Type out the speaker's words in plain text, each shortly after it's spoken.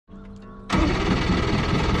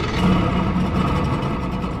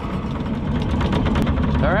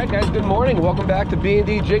right, guys, good morning. Welcome back to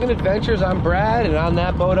B&D Jiggin Adventures. I'm Brad, and on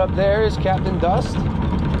that boat up there is Captain Dust.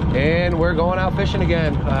 And we're going out fishing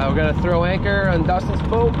again. We're gonna throw anchor on Dustin's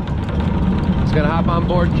boat. He's gonna hop on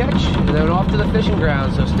board, catch, and then off to the fishing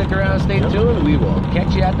grounds. So stick around, stay tuned. We will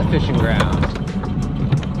catch you at the fishing grounds.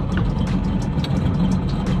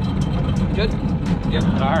 Good? Yep.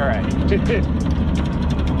 All right.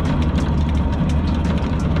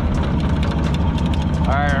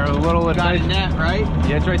 All right, a little got a net, right?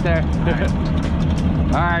 Yeah, it's right there.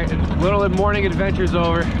 All right, little morning adventures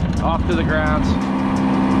over. Off to the grounds.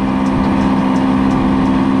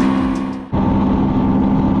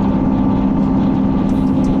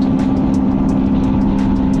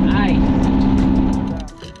 Nice.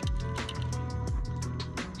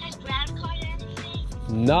 Has Brad caught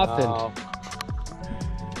anything? Nothing. Oh.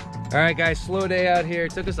 All right, guys, slow day out here.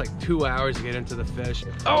 It took us like 2 hours to get into the fish.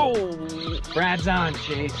 Oh, Brad's on,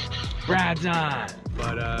 Chase. Brad's on.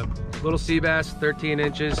 but little sea bass, 13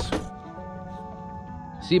 inches.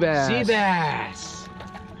 Sea bass. Sea bass.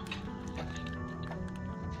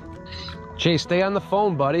 Chase, stay on the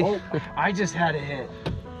phone, buddy. Oh, I just had a hit.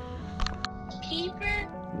 Keeper?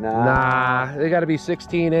 Nah, they got to be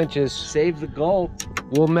 16 inches. Save the gulp.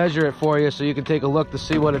 We'll measure it for you so you can take a look to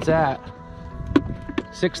see what it's at.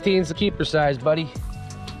 16's the keeper size, buddy.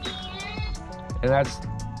 And that's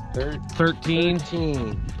 13.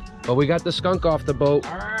 But we got the skunk off the boat.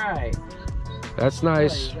 All right. That's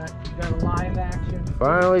nice. Yeah, you got a live action.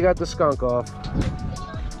 Finally got the skunk off.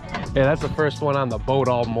 Yeah, that's the first one on the boat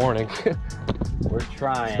all morning. We're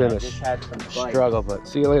trying. It's been I a just had some bites. struggle, but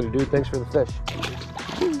see you later, dude. Thanks for the fish.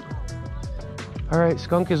 All right,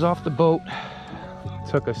 skunk is off the boat.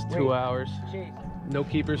 Took us 2 hours. Chase. No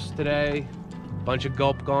keepers today. Bunch of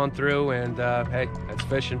gulp gone through, and hey, that's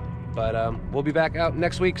fishing. But we'll be back out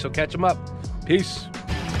next week, so catch them up. Peace.